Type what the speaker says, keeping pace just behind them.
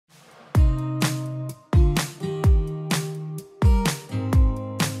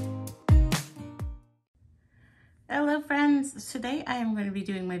Hello friends, today I am going to be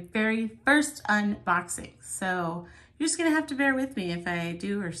doing my very first unboxing. So you're just going to have to bear with me if I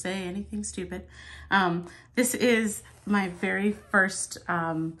do or say anything stupid. This is my very first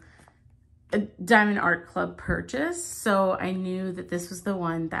Diamond Art Club purchase. So I knew that this was the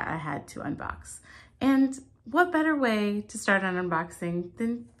one that I had to unbox. And what better way to start an unboxing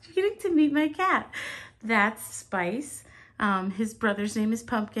than getting to meet my cat? That's Spice. His brother's name is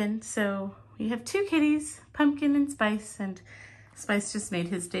Pumpkin. So we have two kitties, Pumpkin and Spice, and Spice just made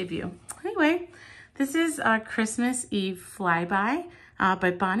his debut. Anyway, this is a Christmas Eve Flyby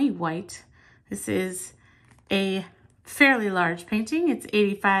by Bonnie White. This is a fairly large painting. It's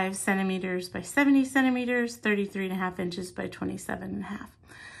 85 centimeters by 70 centimeters, 33.5 inches by 27.5.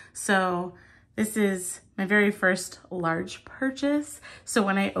 So this is my very first large purchase. So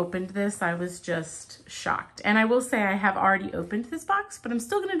when I opened this, I was just shocked. And I will say I have already opened this box, but I'm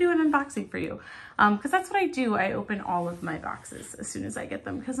still gonna do an unboxing for you. Because that's what I do. I open all of my boxes as soon as I get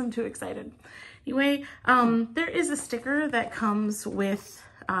them because I'm too excited. Anyway, there is a sticker that comes with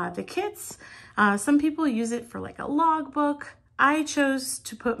the kits. Some people use it for like a logbook. I chose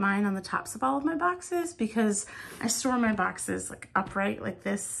to put mine on the tops of all of my boxes because I store my boxes like upright like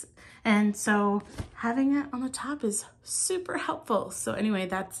this. And so having it on the top is super helpful. So anyway,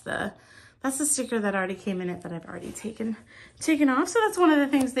 that's the sticker that already came in it that I've already taken off. So that's one of the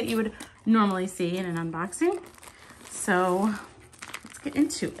things that you would normally see in an unboxing. So let's get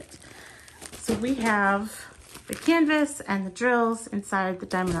into it. So we have the canvas and the drills inside the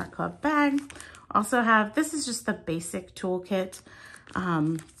Diamond Art Club bag. Also have, this is just the basic toolkit,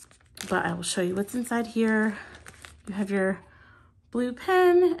 but I will show you what's inside here. You have your blue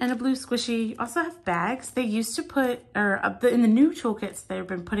pen and a blue squishy. You also have bags. They used to put, in the new toolkits, they've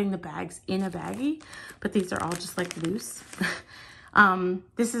been putting the bags in a baggie, but these are all just like loose.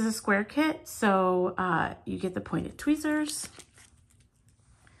 This is a square kit, so you get the pointed tweezers.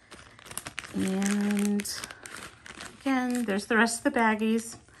 And again, there's the rest of the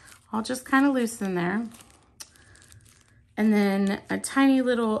baggies, all just kind of loose in there. And then a tiny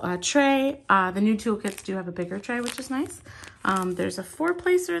little tray. The new toolkits do have a bigger tray, which is nice. There's a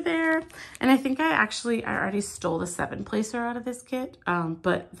 4-placer there. And I think I already stole the 7-placer out of this kit.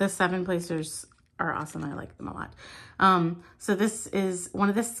 But the 7-placers are awesome. I like them a lot. So this is one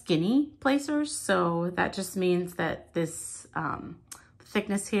of the skinny placers. So that just means that this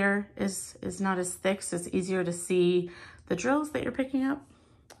thickness here is not as thick. So it's easier to see the drills that you're picking up.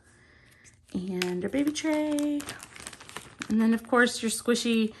 And your baby tray. And then of course your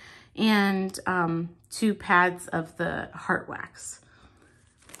squishy and 2 pads of the heart wax.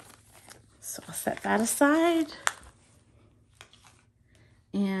 So I'll set that aside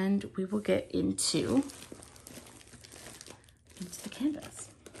and we will get into the canvas.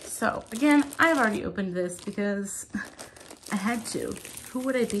 So again, I've already opened this because I had to. Who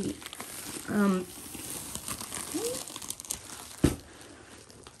would I be?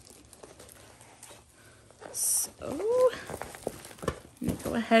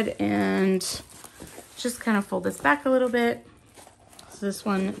 Go ahead and just kind of fold this back a little bit. So this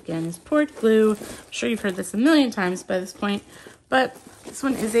one again is poured glue. I'm sure you've heard this a million times by this point, but this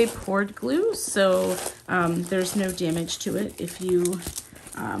one is a poured glue, so there's no damage to it if you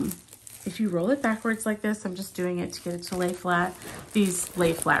roll it backwards like this. I'm just doing it to get it to lay flat. These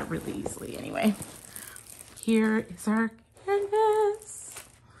lay flat really easily anyway. Here is our canvas.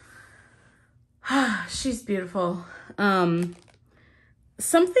 She's beautiful.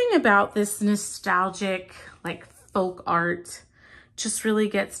 Something about this nostalgic, like folk art just really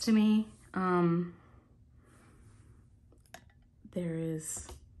gets to me. There's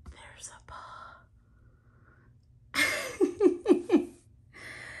a paw.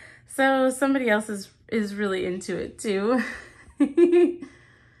 So somebody else is really into it too. Do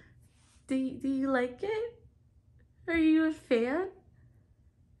you like it? Are you a fan?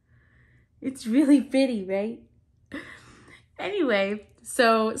 It's really pretty, right? Anyway,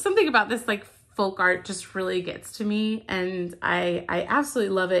 so something about this like folk art just really gets to me, and I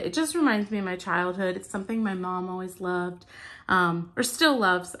absolutely love it. It just reminds me of my childhood. It's something my mom always loved, or still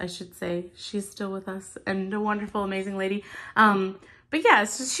loves, I should say. She's still with us and a wonderful, amazing lady. But yeah,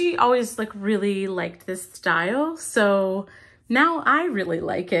 so she always like really liked this style. So now I really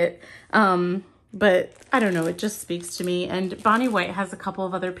like it. But I don't know, it just speaks to me. And Bonnie White has a couple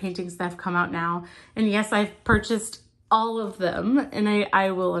of other paintings that have come out now. And yes, I've purchased all of them, and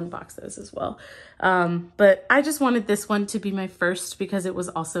I will unbox those as well. But I just wanted this one to be my first because it was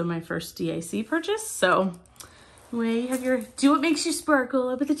also my first DIC purchase. So anyway, you have your do what makes you sparkle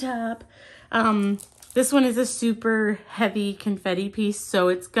up at the top. This one is a super heavy confetti piece, so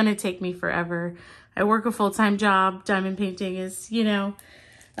it's gonna take me forever I work a full-time job. Diamond painting is, you know,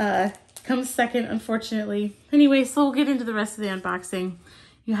 comes second, unfortunately. Anyway, so we'll get into the rest of the unboxing.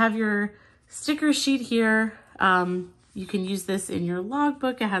 You have your sticker sheet here. You can use this in your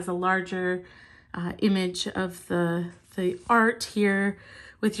logbook. It has a larger image of the art here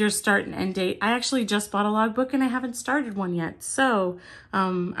with your start and end date. I actually just bought a logbook and I haven't started one yet. So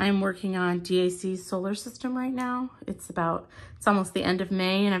I'm working on DAC's solar system right now. It's almost the end of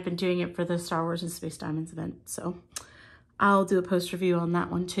May, and I've been doing it for the Star Wars and Space Diamonds event. So I'll do a post review on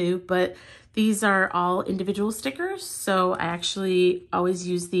that one too. But these are all individual stickers. So I actually always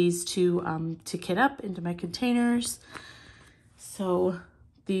use these to kit up into my containers. So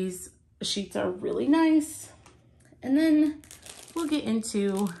these sheets are really nice. And then we'll get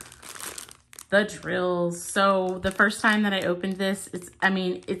into the drills. So the first time that I opened this,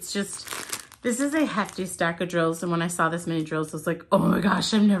 this is a hefty stack of drills. And when I saw this many drills, I was like, oh my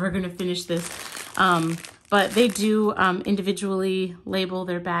gosh, I'm never gonna finish this. But they do individually label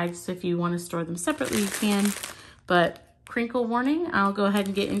their bags. So if you wanna store them separately, you can. But crinkle warning, I'll go ahead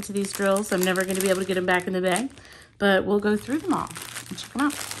and get into these drills. I'm never gonna be able to get them back in the bag, but we'll go through them all and check them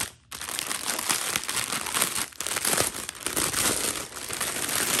out.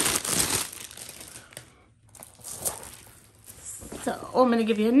 So I'm gonna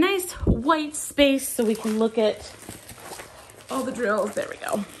give you a nice white space so we can look at all the drills. There we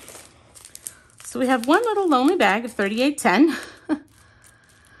go. So we have one little lonely bag of 3810.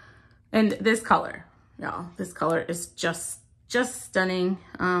 And this color, y'all, this color is just stunning.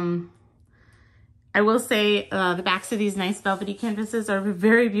 I will say the backs of these nice velvety canvases are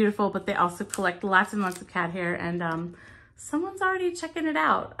very beautiful, but they also collect lots and lots of cat hair, and someone's already checking it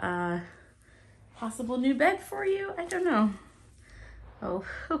out. Possible new bed for you? I don't know. Oh,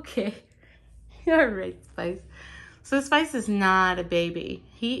 okay. All right, Spice. So Spice is not a baby.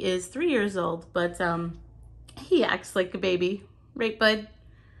 He is 3 years old, but he acts like a baby. Right, bud?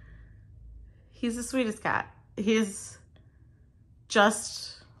 He's the sweetest cat. He'll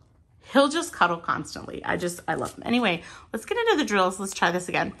just cuddle constantly. I love him. Anyway, let's get into the drills. Let's try this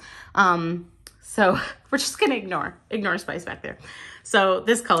again. So we're just gonna ignore Spice back there. So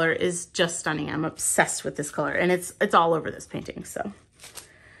this color is just stunning. I'm obsessed with this color, and it's all over this painting, so.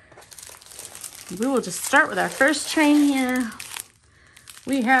 We will just start with our first train here.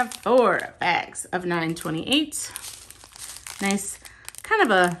 We have 4 bags of 928. Nice,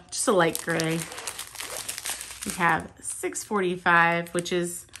 kind of just a light gray. We have 645, which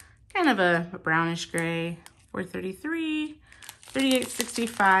is kind of a brownish gray. 433,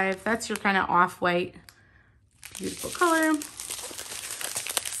 3865. That's your kind of off-white, beautiful color.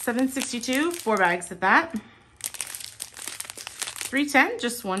 762, 4 bags of that. 310,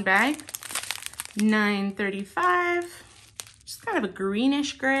 just 1 bag. 935, just kind of a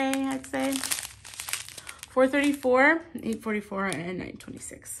greenish gray, I'd say. 434, 844, and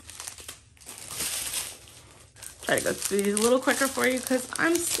 926. Try to go through these a little quicker for you because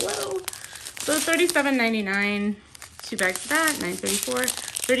I'm slow. So 37.99, 2 bags of that. 934,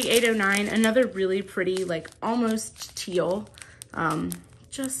 3809, another really pretty, like almost teal.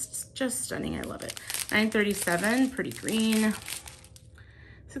 Just stunning. I love it. 937, pretty green.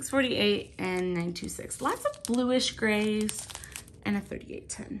 648 and 926. Lots of bluish grays and a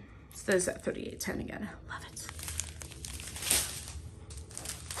 3810. So there's that 3810 again. I love it.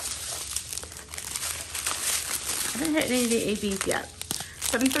 I haven't hit any of the ABs yet.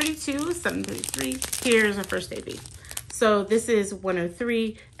 732, 733. Here's our first AB. So this is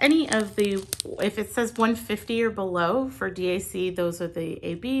 103. Any of the, if it says 150 or below for DAC, those are the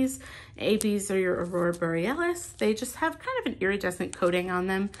ABs. ABs are your Aurora Borealis. They just have kind of an iridescent coating on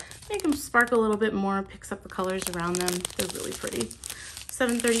them. Make them sparkle a little bit more, picks up the colors around them. They're really pretty.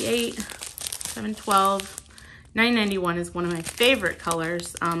 738, 712, 991 is one of my favorite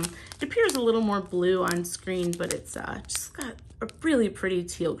colors. It appears a little more blue on screen, but it's just got a really pretty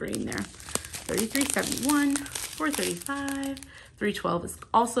teal green there. 3371, 435, 312 is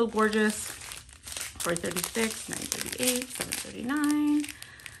also gorgeous. 436, 938, 739.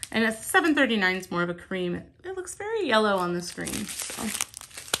 And a 739 is more of a cream. It looks very yellow on the screen. So.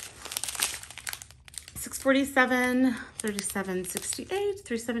 647, 3768,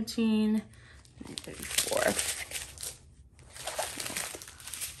 317, 934.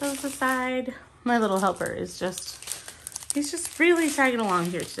 Those aside, my little helper is he's just really tagging along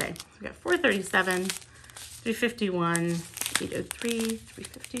here today. We got 437, 351, 803,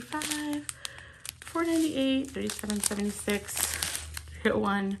 355, 498, 3776,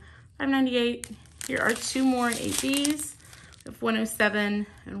 301, 598. Here are 2 more ABs. We have 107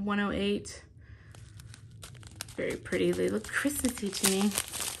 and 108. Very pretty. They look Christmassy to me.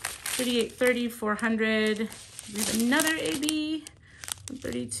 3830, 400. We have another AB,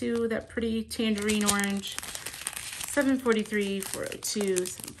 132, that pretty tangerine orange. 743, 402,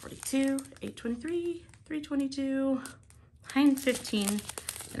 742, 823, 322, 915,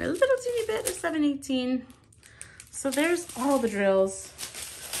 and a little teeny bit of 718. So there's all the drills.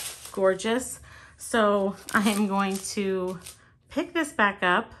 Gorgeous. So I am going to pick this back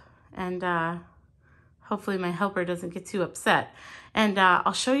up, and hopefully my helper doesn't get too upset. And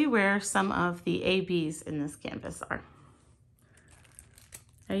I'll show you where some of the ABs in this canvas are.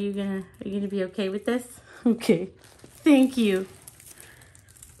 Are you gonna be okay with this? Okay. Thank you.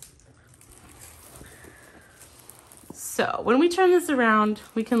 So when we turn this around,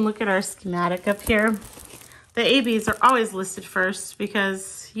 we can look at our schematic up here. The ABs are always listed first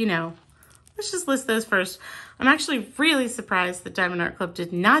because, you know, let's just list those first. I'm actually really surprised that Diamond Art Club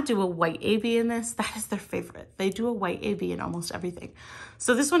did not do a white AB in this. That is their favorite. They do a white AB in almost everything.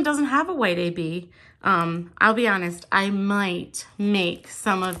 So this one doesn't have a white AB. I'll be honest, I might make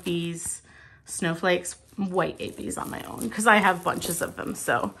some of these snowflakes white ABs on my own because I have bunches of them.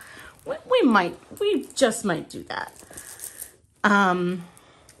 So we just might do that.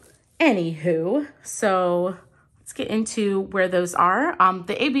 Anywho, so let's get into where those are.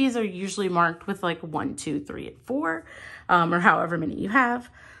 The ABs are usually marked with like 1, 2, 3, and 4, or however many you have.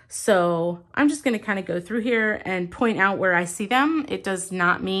 So I'm just going to kind of go through here and point out where I see them. It does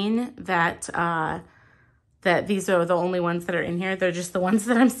not mean that that these are the only ones that are in here. They're just the ones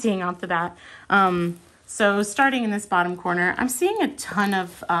that I'm seeing off the bat. So starting in this bottom corner, I'm seeing a ton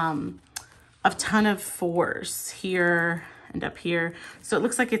of 4s here and up here. So it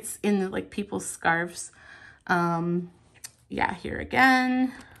looks like it's in like people's scarves. Yeah, here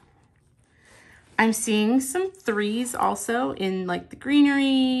again. I'm seeing some 3s also in like the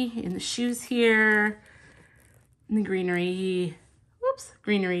greenery, in the shoes here, in the greenery, whoops,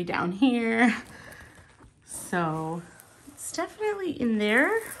 greenery down here. So it's definitely in there.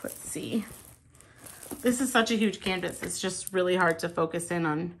 Let's see. This is such a huge canvas. It's just really hard to focus in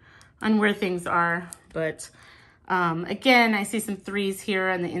on where things are. But again, I see some 3s here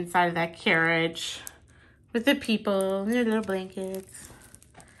on the inside of that carriage with the people, their little blankets.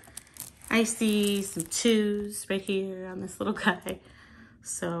 I see some 2s right here on this little guy.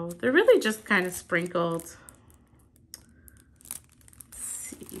 So they're really just kind of sprinkled. Let's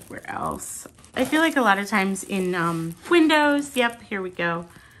see, where else? I feel like a lot of times in windows, yep, here we go.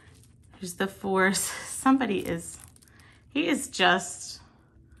 Here's the 4s. Somebody he's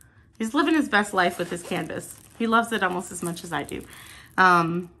living his best life with his canvas. He loves it almost as much as I do.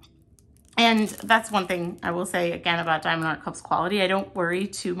 And that's one thing I will say again about Diamond Art Club's quality. I don't worry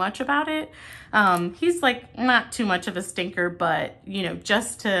too much about it. He's like not too much of a stinker, but you know,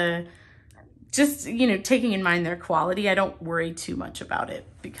 just you know, taking in mind their quality, I don't worry too much about it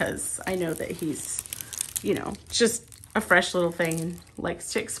because I know that he's, you know, just a fresh little thing and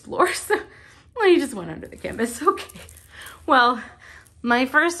likes to explore. So, well, he just went under the canvas. Okay. Well, my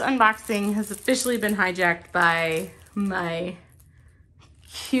first unboxing has officially been hijacked by my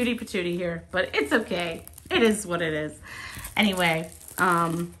cutie patootie here, but it's okay. It is what it is. Anyway,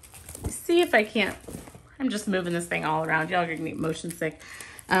 see if I can't, I'm just moving this thing all around. Y'all are gonna get motion sick.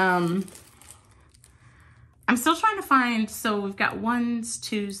 I'm still trying to find, so we've got 1s,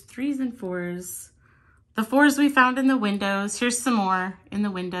 2s, 3s, and 4s. The 4s we found in the windows. Here's some more in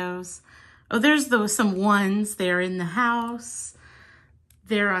the windows. Oh, there's some 1s there in the house.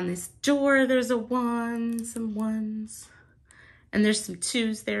 There on this door, there's a 1, some 1s. And there's some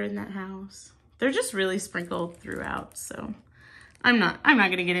 2s there in that house. They're just really sprinkled throughout, so I'm not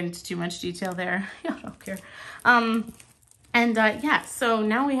gonna get into too much detail there. I don't care. Yeah, so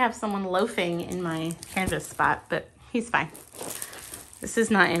now we have someone loafing in my canvas spot, but he's fine. This is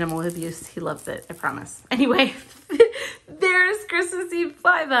not animal abuse. He loves it, I promise. Anyway, there's Christmas Eve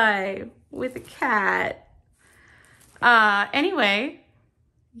flyby with a cat. Anyway,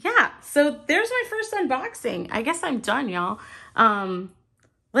 yeah, so there's my first unboxing. I guess I'm done, y'all.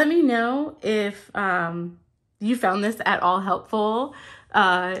 Let me know if you found this at all helpful.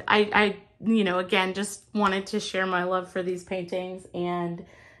 I you know, again, just wanted to share my love for these paintings and,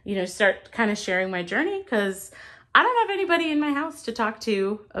 you know, start kind of sharing my journey because I don't have anybody in my house to talk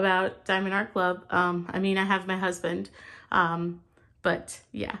to about Diamond Art Club. I mean, I have my husband, but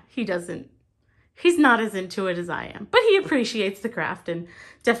yeah, he's not as into it as I am, but he appreciates the craft and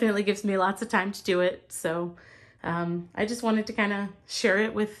definitely gives me lots of time to do it. So I just wanted to kind of share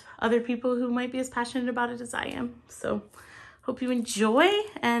it with other people who might be as passionate about it as I am. So hope you enjoy,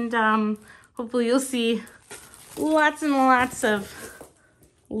 and hopefully you'll see lots and lots of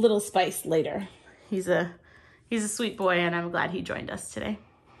little Spice later. He's a sweet boy, and I'm glad he joined us today.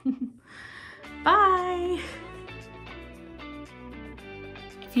 Bye!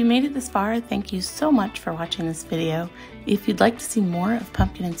 If you made it this far, thank you so much for watching this video. If you'd like to see more of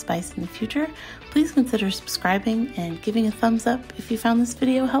pumpkin and spice in the future, please consider subscribing and giving a thumbs up if you found this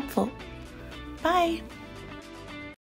video helpful. Bye!